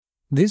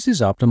This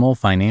is Optimal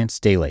Finance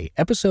Daily,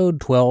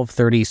 episode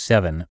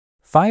 1237,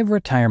 5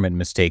 Retirement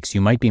Mistakes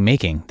You Might Be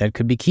Making That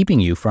Could Be Keeping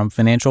You from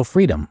Financial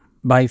Freedom,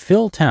 by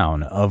Phil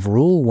Town of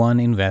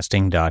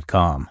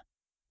Rule1Investing.com.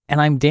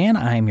 And I'm Dan,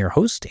 I'm your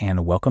host,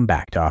 and welcome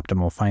back to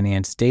Optimal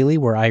Finance Daily,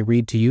 where I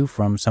read to you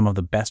from some of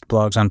the best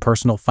blogs on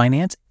personal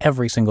finance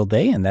every single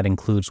day, and that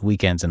includes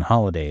weekends and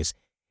holidays.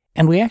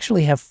 And we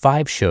actually have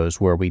 5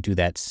 shows where we do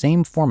that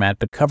same format,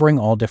 but covering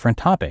all different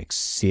topics.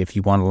 See if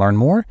you want to learn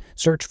more,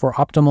 search for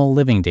Optimal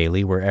Living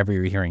Daily wherever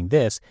you're hearing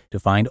this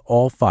to find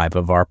all 5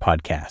 of our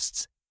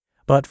podcasts.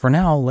 But for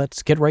now,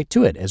 let's get right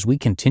to it as we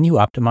continue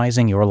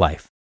optimizing your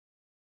life.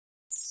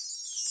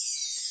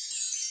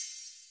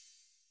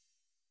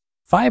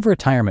 5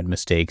 Retirement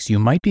Mistakes You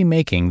Might Be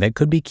Making That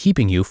Could Be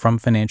Keeping You from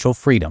Financial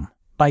Freedom,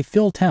 by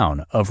Phil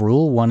Town of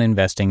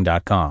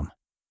Rule1Investing.com.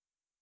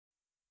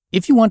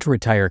 If you want to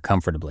retire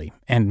comfortably,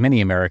 and many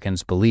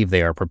Americans believe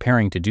they are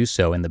preparing to do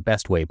so in the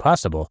best way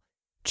possible,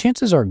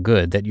 chances are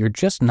good that you're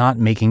just not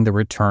making the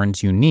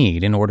returns you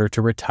need in order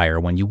to retire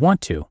when you want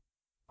to.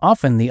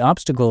 Often, the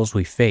obstacles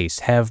we face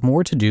have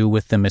more to do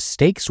with the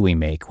mistakes we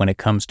make when it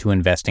comes to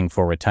investing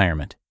for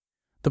retirement.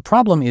 The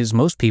problem is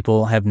most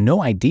people have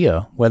no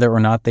idea whether or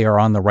not they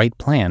are on the right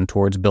plan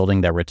towards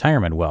building their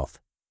retirement wealth.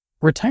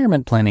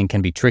 Retirement planning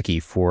can be tricky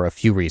for a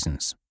few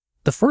reasons.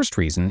 The first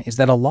reason is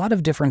that a lot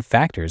of different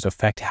factors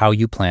affect how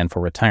you plan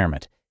for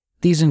retirement.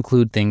 These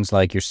include things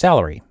like your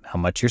salary, how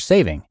much you're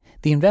saving,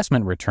 the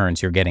investment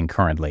returns you're getting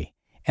currently,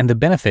 and the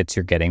benefits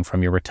you're getting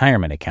from your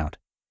retirement account.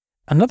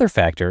 Another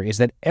factor is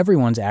that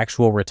everyone's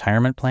actual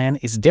retirement plan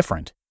is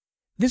different.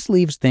 This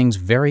leaves things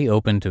very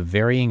open to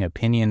varying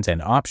opinions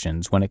and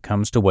options when it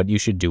comes to what you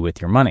should do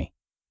with your money.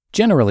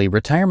 Generally,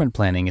 retirement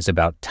planning is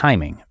about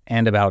timing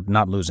and about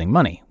not losing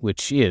money,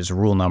 which is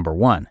rule number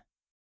 1.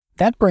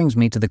 That brings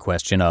me to the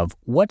question of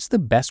what's the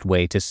best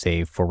way to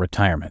save for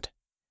retirement?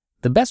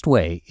 The best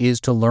way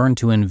is to learn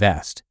to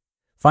invest.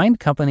 Find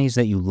companies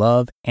that you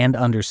love and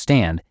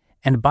understand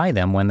and buy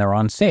them when they're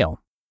on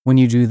sale. When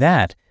you do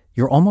that,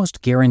 you're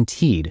almost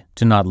guaranteed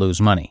to not lose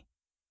money.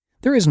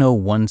 There is no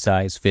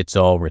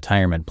one-size-fits-all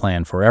retirement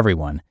plan for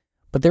everyone,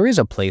 but there is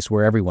a place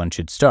where everyone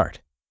should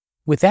start.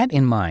 With that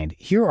in mind,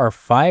 here are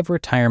 5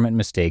 retirement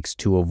mistakes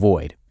to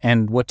avoid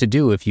and what to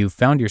do if you've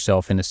found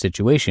yourself in a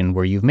situation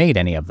where you've made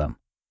any of them.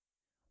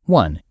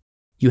 1.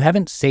 You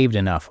haven't saved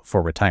enough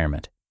for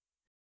retirement.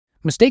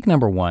 Mistake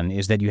number 1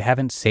 is that you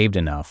haven't saved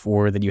enough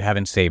or that you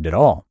haven't saved at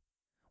all.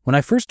 When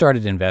I first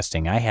started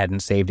investing, I hadn't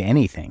saved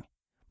anything.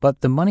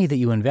 But the money that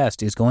you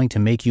invest is going to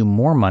make you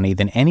more money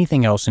than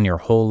anything else in your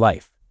whole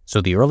life. So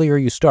the earlier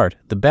you start,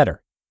 the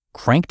better.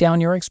 Crank down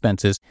your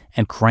expenses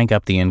and crank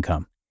up the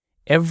income.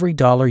 Every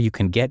dollar you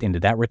can get into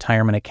that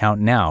retirement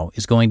account now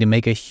is going to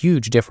make a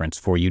huge difference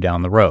for you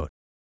down the road.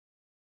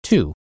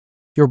 2.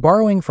 You're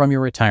borrowing from your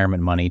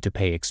retirement money to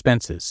pay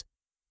expenses.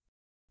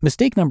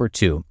 Mistake number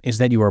 2 is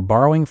that you are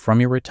borrowing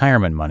from your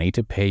retirement money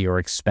to pay your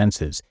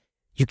expenses.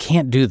 You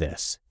can't do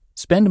this.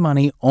 Spend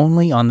money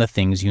only on the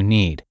things you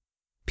need.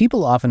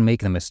 People often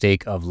make the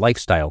mistake of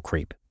lifestyle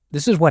creep.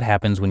 This is what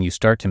happens when you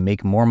start to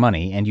make more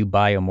money and you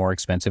buy a more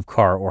expensive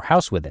car or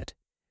house with it.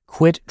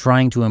 Quit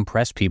trying to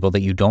impress people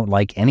that you don't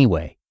like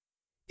anyway.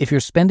 If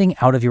you're spending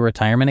out of your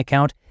retirement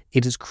account,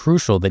 it is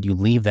crucial that you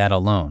leave that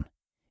alone.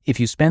 If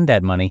you spend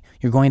that money,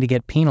 you're going to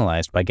get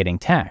penalized by getting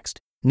taxed.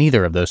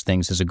 Neither of those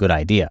things is a good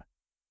idea.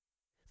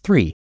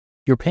 3.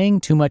 You're paying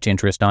too much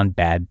interest on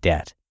bad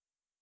debt.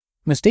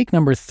 Mistake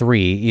number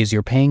 3 is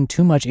you're paying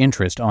too much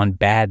interest on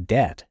bad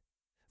debt.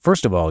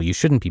 First of all, you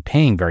shouldn't be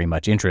paying very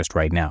much interest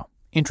right now.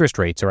 Interest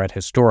rates are at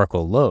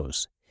historical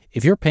lows.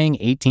 If you're paying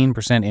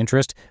 18%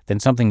 interest, then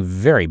something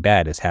very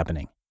bad is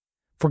happening.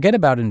 Forget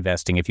about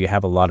investing if you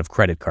have a lot of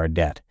credit card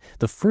debt.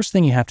 The first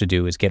thing you have to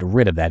do is get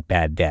rid of that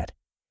bad debt.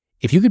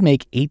 If you could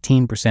make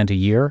 18% a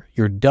year,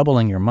 you're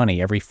doubling your money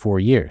every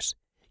 4 years.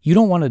 You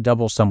don't want to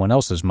double someone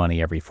else's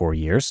money every 4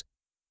 years.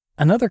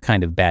 Another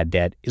kind of bad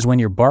debt is when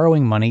you're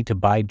borrowing money to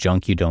buy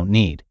junk you don't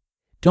need.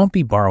 Don't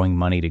be borrowing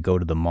money to go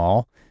to the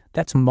mall.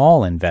 That's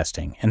mall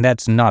investing, and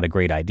that's not a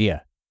great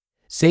idea.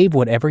 Save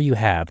whatever you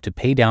have to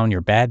pay down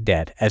your bad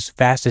debt as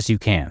fast as you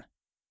can.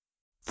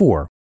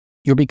 4.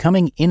 You're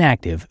becoming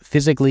inactive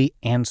physically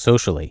and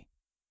socially.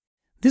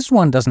 This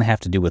one doesn't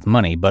have to do with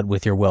money, but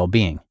with your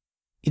well-being.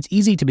 It's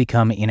easy to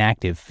become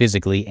inactive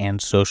physically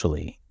and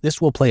socially. This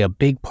will play a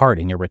big part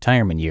in your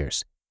retirement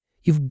years.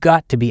 You've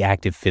got to be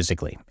active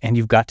physically, and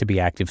you've got to be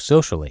active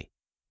socially.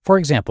 For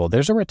example,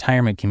 there's a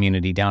retirement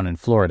community down in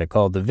Florida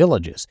called The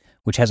Villages,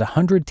 which has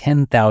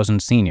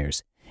 110,000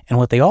 seniors, and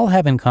what they all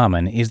have in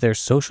common is they're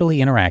socially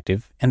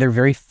interactive and they're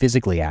very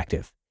physically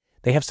active.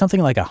 They have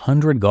something like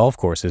 100 golf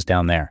courses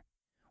down there.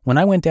 When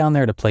I went down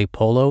there to play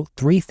polo,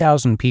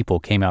 3,000 people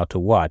came out to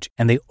watch,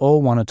 and they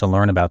all wanted to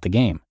learn about the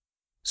game.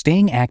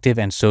 Staying active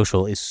and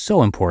social is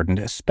so important,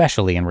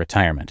 especially in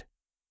retirement.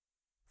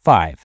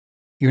 5.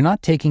 You're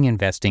not taking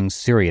investing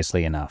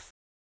seriously enough.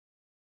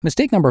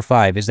 Mistake number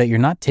 5 is that you're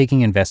not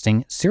taking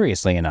investing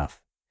seriously enough.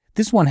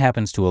 This one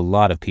happens to a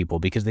lot of people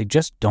because they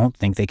just don't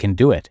think they can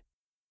do it.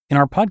 In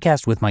our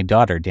podcast with my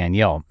daughter,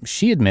 Danielle,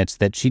 she admits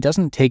that she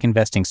doesn't take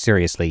investing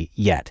seriously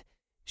yet.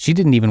 She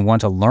didn't even want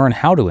to learn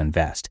how to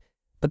invest,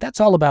 but that's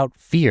all about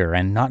fear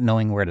and not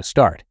knowing where to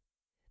start.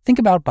 Think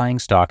about buying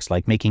stocks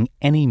like making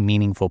any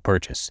meaningful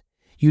purchase.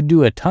 You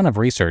do a ton of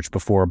research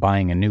before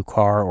buying a new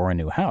car or a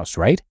new house,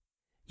 right?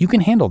 You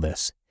can handle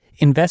this.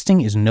 Investing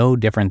is no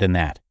different than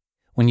that.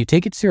 When you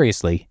take it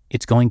seriously,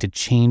 it's going to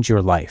change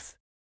your life.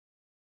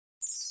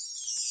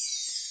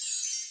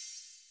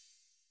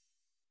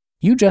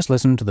 You just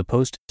listened to the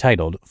post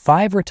titled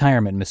 5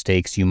 Retirement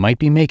Mistakes You Might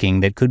Be Making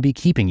That Could Be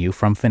Keeping You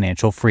from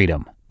Financial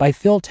Freedom by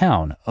Phil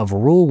Town of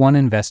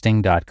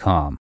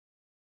Rule1Investing.com.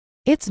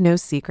 It's no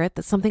secret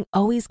that something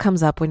always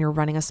comes up when you're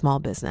running a small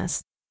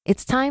business.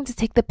 It's time to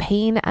take the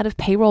pain out of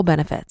payroll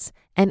benefits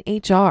and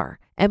HR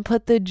and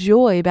put the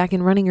joy back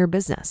in running your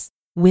business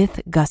with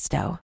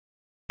Gusto.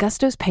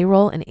 Gusto's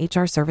payroll and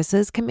HR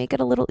services can make it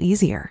a little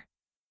easier.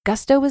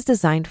 Gusto was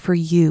designed for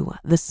you,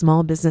 the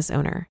small business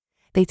owner.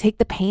 They take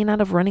the pain out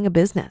of running a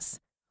business,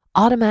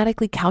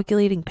 automatically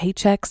calculating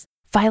paychecks,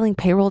 filing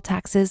payroll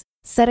taxes,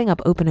 setting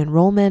up open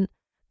enrollment.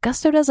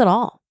 Gusto does it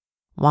all.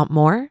 Want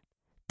more?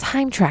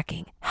 Time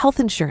tracking, health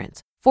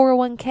insurance,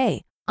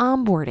 401k,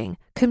 onboarding,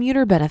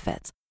 commuter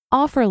benefits,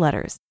 offer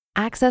letters,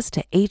 access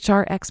to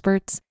HR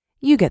experts.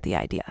 You get the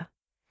idea.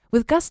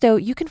 With Gusto,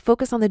 you can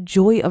focus on the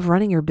joy of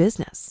running your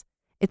business.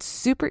 It's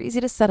super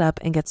easy to set up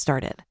and get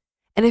started.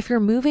 And if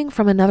you're moving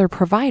from another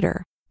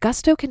provider,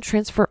 Gusto can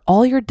transfer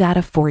all your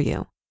data for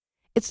you.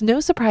 It's no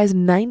surprise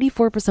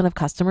 94% of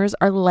customers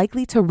are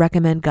likely to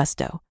recommend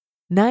Gusto.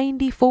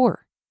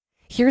 94.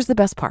 Here's the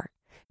best part.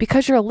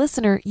 Because you're a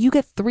listener, you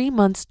get 3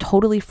 months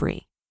totally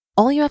free.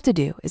 All you have to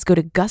do is go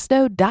to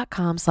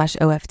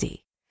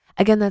gusto.com/OFD.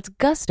 Again, that's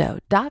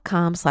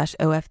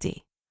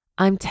gusto.com/OFD.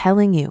 I'm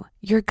telling you,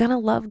 you're gonna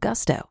love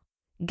Gusto.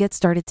 Get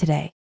started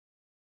today.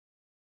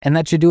 And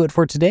that should do it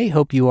for today.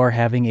 Hope you are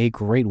having a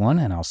great one,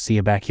 and I'll see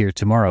you back here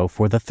tomorrow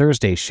for the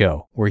Thursday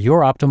show, where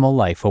your optimal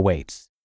life awaits.